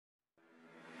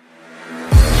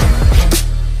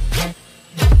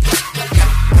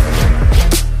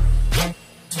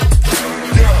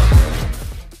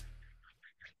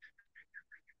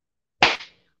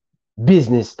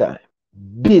Business time.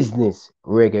 Business,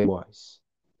 Reggae Boyz.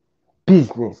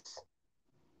 Business.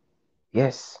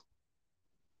 Yes.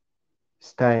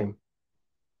 It's time.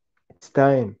 It's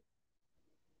time.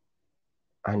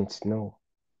 And it's now.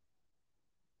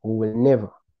 We will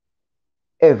never,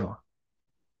 ever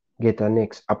get a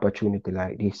next opportunity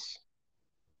like this.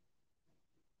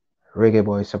 Reggae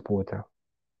Boyz supporter.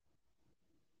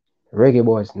 Reggae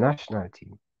Boyz national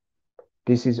team.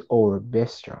 This is our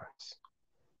best chance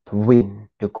to win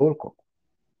the Gold Cup.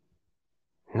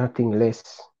 Nothing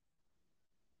less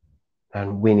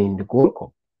than winning the Gold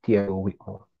Cup. Theo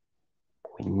Whitmore.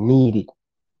 We need it.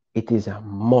 It is a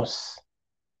must.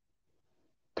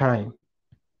 Time.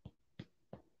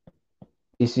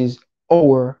 This is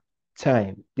our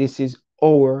time. This is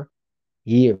our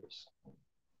years.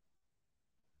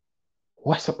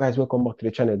 What's up, guys? Welcome back to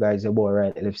the channel, guys. Your boy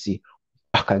Ryan LFC.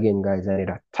 Back again, guys. I need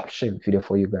a top shelf video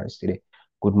for you guys today.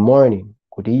 Good morning,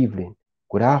 good evening,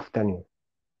 good afternoon.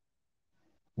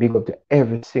 Big up to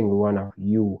every single one of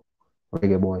you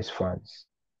Reggae Boyz fans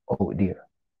out there.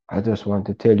 I just want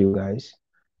to tell you guys,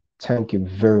 thank you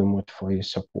very much for your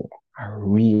support. I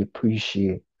really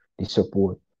appreciate the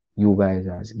support you guys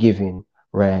has given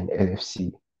Ryan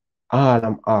LFC. All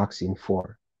I'm asking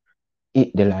for,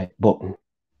 hit the like button.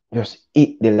 Just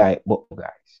hit the like button,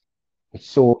 guys. It's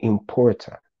so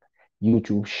important.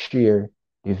 YouTube share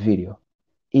the video.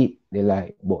 Hit the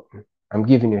like button. I'm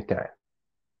giving you time.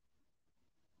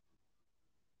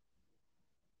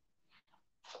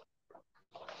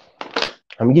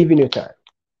 I'm giving you time.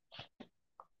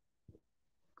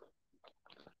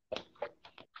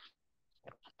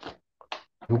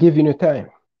 I'm giving you time.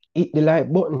 Hit the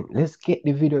like button. Let's get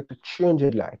the video to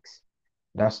 300 likes.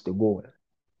 That's the goal.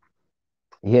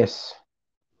 Yes,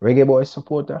 Reggae Boyz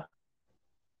supporter.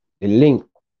 The link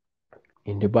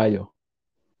in the bio.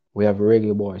 We have a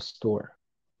Reggae Boyz store.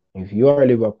 If you are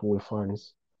Liverpool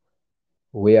fans,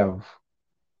 we have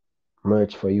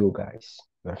merch for you guys.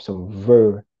 We have some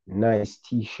very nice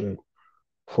t-shirt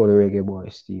for the Reggae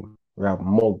Boyz team. We have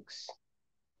mugs.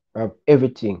 We have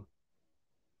everything.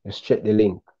 Just check the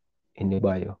link in the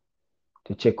bio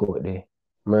to check out the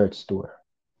merch store.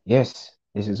 Yes,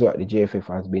 this is what the JFF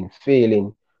has been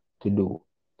failing to do,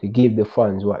 to give the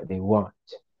fans what they want.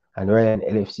 And Ryan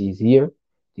LFC is here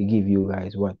to give you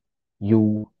guys what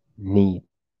you need.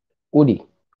 Hoodie,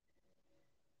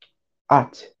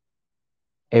 hat,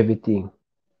 everything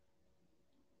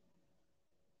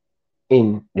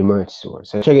in the merch store.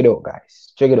 So check it out,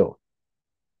 guys. Check it out.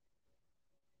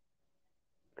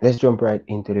 Let's jump right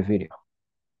into the video.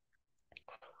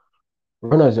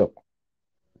 Runners up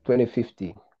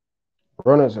 2015.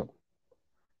 Runners up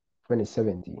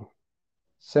 2017.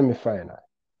 Semi-final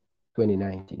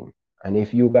 2019. And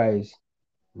if you guys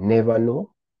never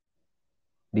know,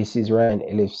 this is Ryan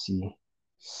LFC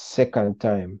second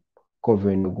time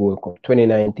covering the Gold Cup.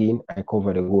 2019, I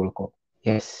covered the Gold Cup.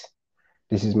 Yes,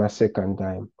 this is my second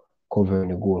time covering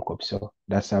the Gold Cup. So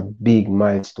that's a big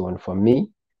milestone for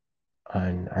me.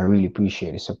 And I really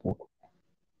appreciate the support.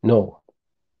 No.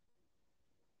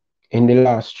 In the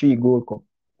last 3 Gold Cup,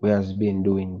 we has been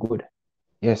doing good.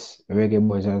 Yes, Reggae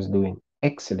Boyz has doing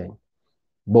excellent.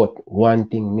 But one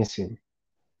thing missing.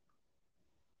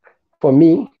 For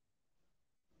me,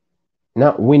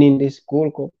 not winning this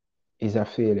Gold Cup is a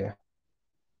failure.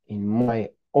 In my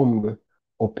humble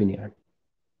opinion.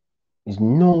 There's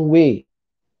no way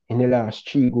in the last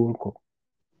 3 Gold Cup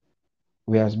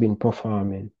we has been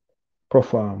perform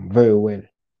very well.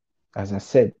 As I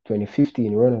said,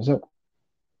 2015 runners up,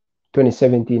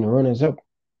 2017 runners up,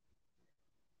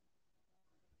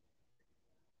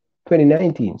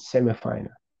 2019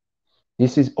 semi-final.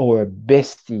 This is our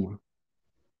best team.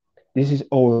 This is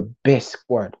our best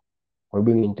squad we're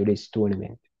bringing to this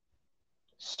tournament.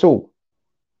 So,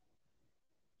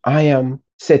 I am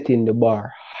setting the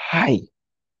bar high.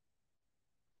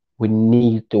 We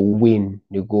need to win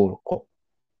the Gold Cup.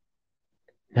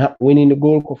 Not winning the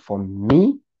Gold Cup for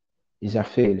me is a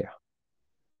failure.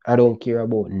 I don't care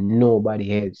about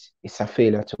nobody else. It's a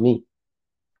failure to me.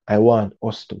 I want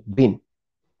us to win.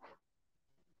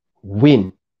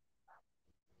 Win.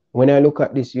 When I look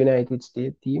at this United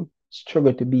States team,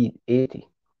 struggle to beat 80.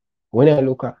 When I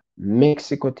look at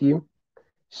Mexico team,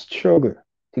 struggle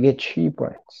to get 3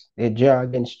 points. They draw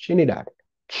against Trinidad,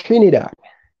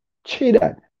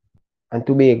 and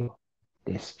Tobago.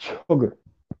 They struggle.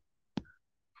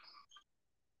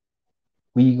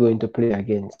 We're going to play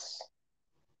against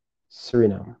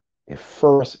Suriname, the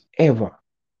first ever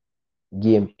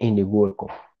game in the World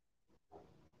Cup.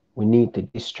 We need to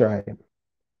destroy them.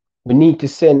 We need to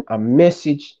send a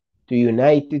message to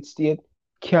United States,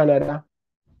 Canada,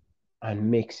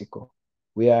 and Mexico.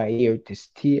 We are here to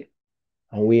stay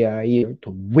and we are here to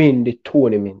win the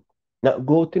tournament. Not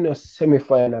go to no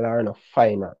semi-final or no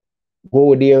final.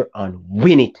 Go there and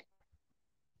win it.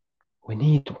 We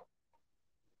need to.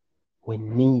 We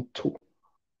need to.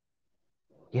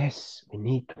 Yes, we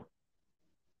need to.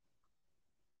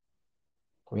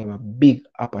 We have a big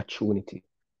opportunity.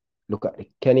 Look at the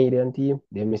Canadian team.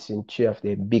 They're missing three of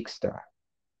their big stars.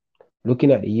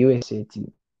 Looking at the USA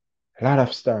team, a lot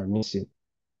of stars missing.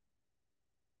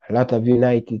 A lot of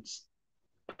United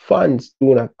fans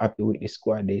do not happy with the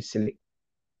squad they select.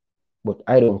 But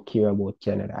I don't care about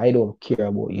Canada. I don't care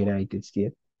about United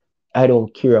States. I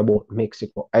don't care about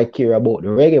Mexico. I care about the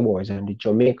Reggae Boyz and the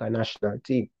Jamaica national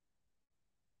team.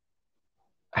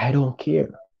 I don't care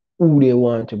who they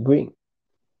want to bring.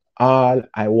 All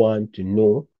I want to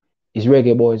know is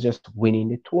Reggae Boyz just winning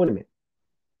the tournament.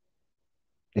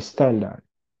 The standard.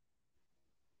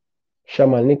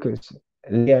 Shaman Nicholson,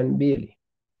 Leon Bailey,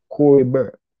 Corey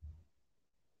Burke,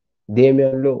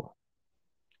 Damian Lowe,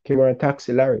 Cameron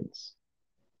Taxi Lawrence,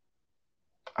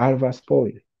 Alva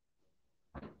Spoil,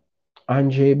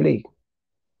 Andre Blake.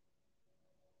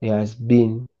 He has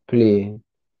been playing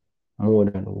more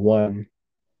than one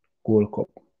Gold Cup.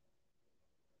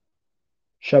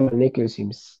 Shaman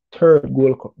Nicholson's third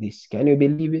Gold Cup this. Can you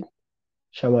believe it?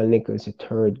 Shaman Nicholson's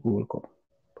third Gold Cup.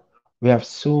 We have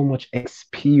so much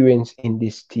experience in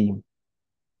this team.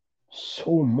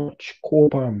 So much.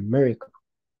 Copa America.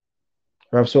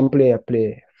 We have some player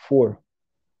play 4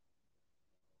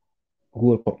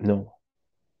 Gold Cup now.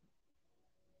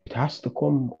 It has to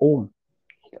come home.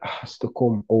 It has to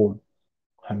come home.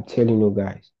 I'm telling you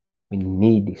guys, we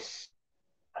need this.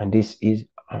 And this is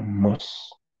a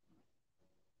must.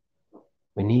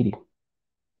 We need it.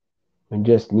 We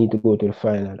just need to go to the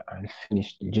final and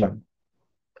finish the job.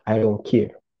 I don't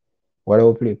care. Whether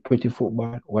we play pretty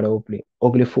football, whether we play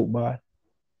ugly football,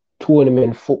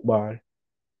 tournament football,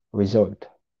 result.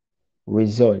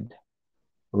 Result.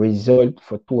 Result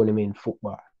for tournament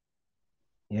football.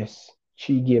 Yes.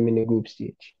 3 games in the group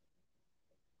stage.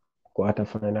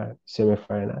 Quarter-final,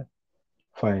 semi-final,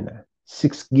 final.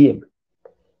 6 games.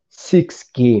 6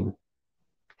 games.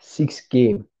 6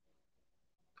 games.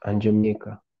 And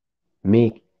Jamaica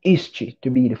make history to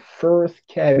be the first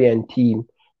Caribbean team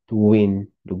to win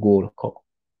the Gold Cup.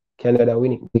 Canada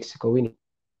win it, Mexico win it,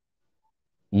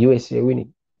 USA win it.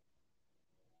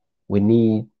 We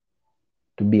need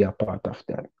to be a part of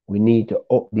that. We need to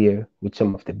up there with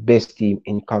some of the best team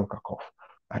in CONCACAF.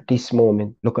 At this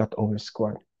moment, look at our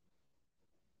squad.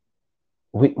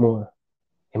 Whitmore,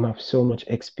 him have so much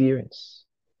experience.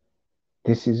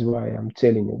 This is why I'm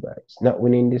telling you guys, not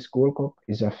winning this Gold Cup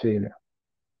is a failure.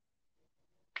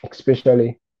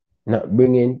 Especially not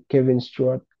bringing Kevin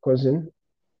Stewart cousin.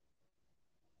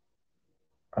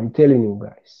 I'm telling you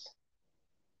guys,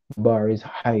 the bar is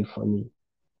high for me.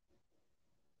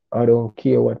 I don't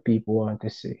care what people want to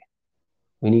say.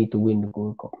 We need to win the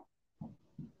Gold Cup.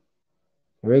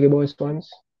 Reggae Boyz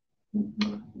fans,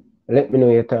 let me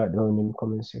know your thought down in the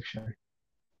comment section.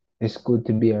 It's good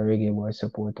to be a Reggae Boyz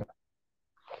supporter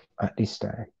at this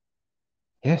time.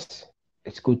 Yes,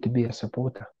 it's good to be a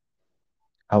supporter.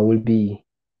 I will be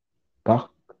back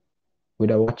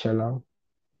with a watch along.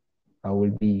 I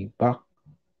will be back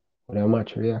with a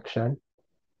match reaction.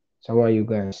 So I want you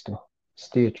guys to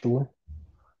stay tuned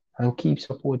and keep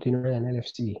supporting Ryan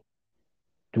LFC.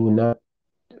 Do not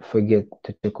forget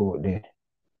to check out the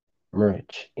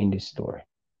merch in the store.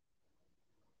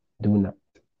 Do not.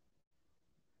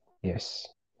 Yes,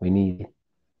 we need it.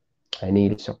 I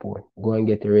need the support. Go and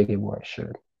get the Reggae Boyz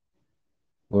shirt.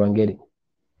 Go and get it.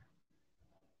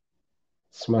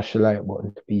 Smash the like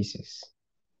button to pieces.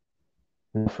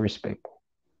 Enough respect.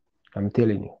 I'm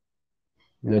telling you,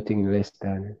 nothing less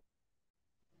than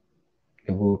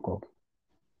the Gold Cup.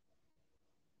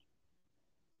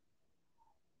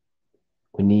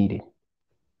 We need it.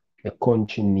 The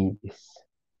country needs this.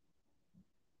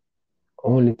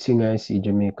 Only thing I see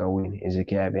Jamaica win is the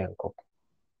Caribbean Cup.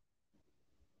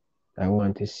 I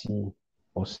want to see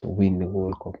us to win the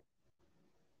Gold Cup.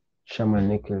 Shaman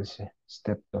Nicholson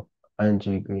stepped up.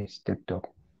 Andre Gray stepped up.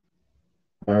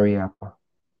 Mariapa.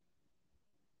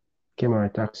 Cameron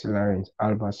Taxi Lawrence.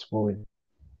 Alba Spoil.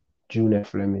 Junior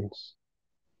Flemings.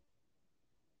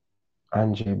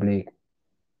 Andre Blake.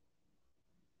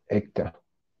 Hector.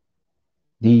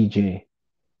 DJ.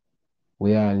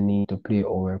 We all need to play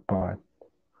our part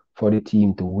for the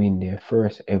team to win their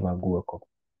first ever Gold Cup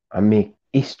and make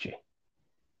history.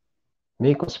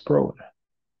 Make us proud.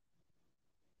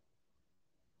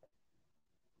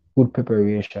 Good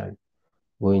preparation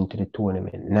going to the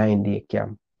tournament. 9-day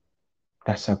camp.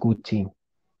 That's a good thing.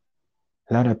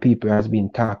 A lot of people has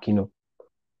been talking up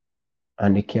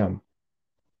on the camp.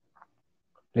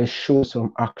 Let's show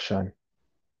some action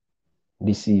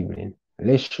this evening.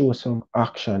 Let's show some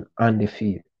action on the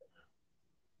field.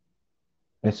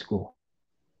 Let's go.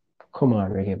 Come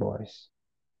on, Reggae Boyz.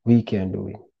 We can do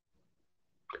it.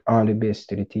 All the best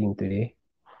to the team today.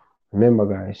 Remember,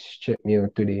 guys, check me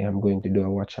out today. I'm going to do a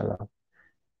watch along.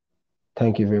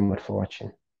 Thank you very much for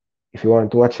watching. If you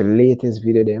want to watch the latest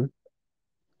video, then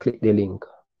click the link.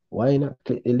 Why not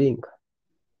click the link?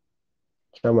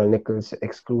 Jamal Nichols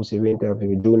exclusive interview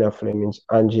with Junior Flemings,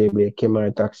 Andre Blake,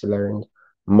 Kemar Taxi Lawrence,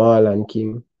 Marlon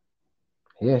King.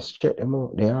 Yes, check them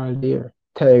out. They're all there.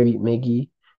 Tyreek McGee,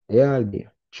 they're all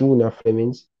there. Junior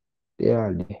Flemings, they're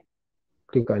all there.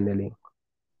 Click on the link.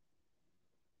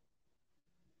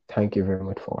 Thank you very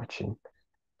much for watching.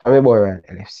 I'm your boy Ryan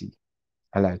LFC.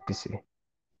 I like to say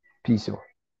peace out.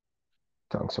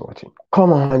 Thanks for watching.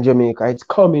 Come on, Jamaica. It's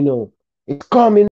coming on. It's coming.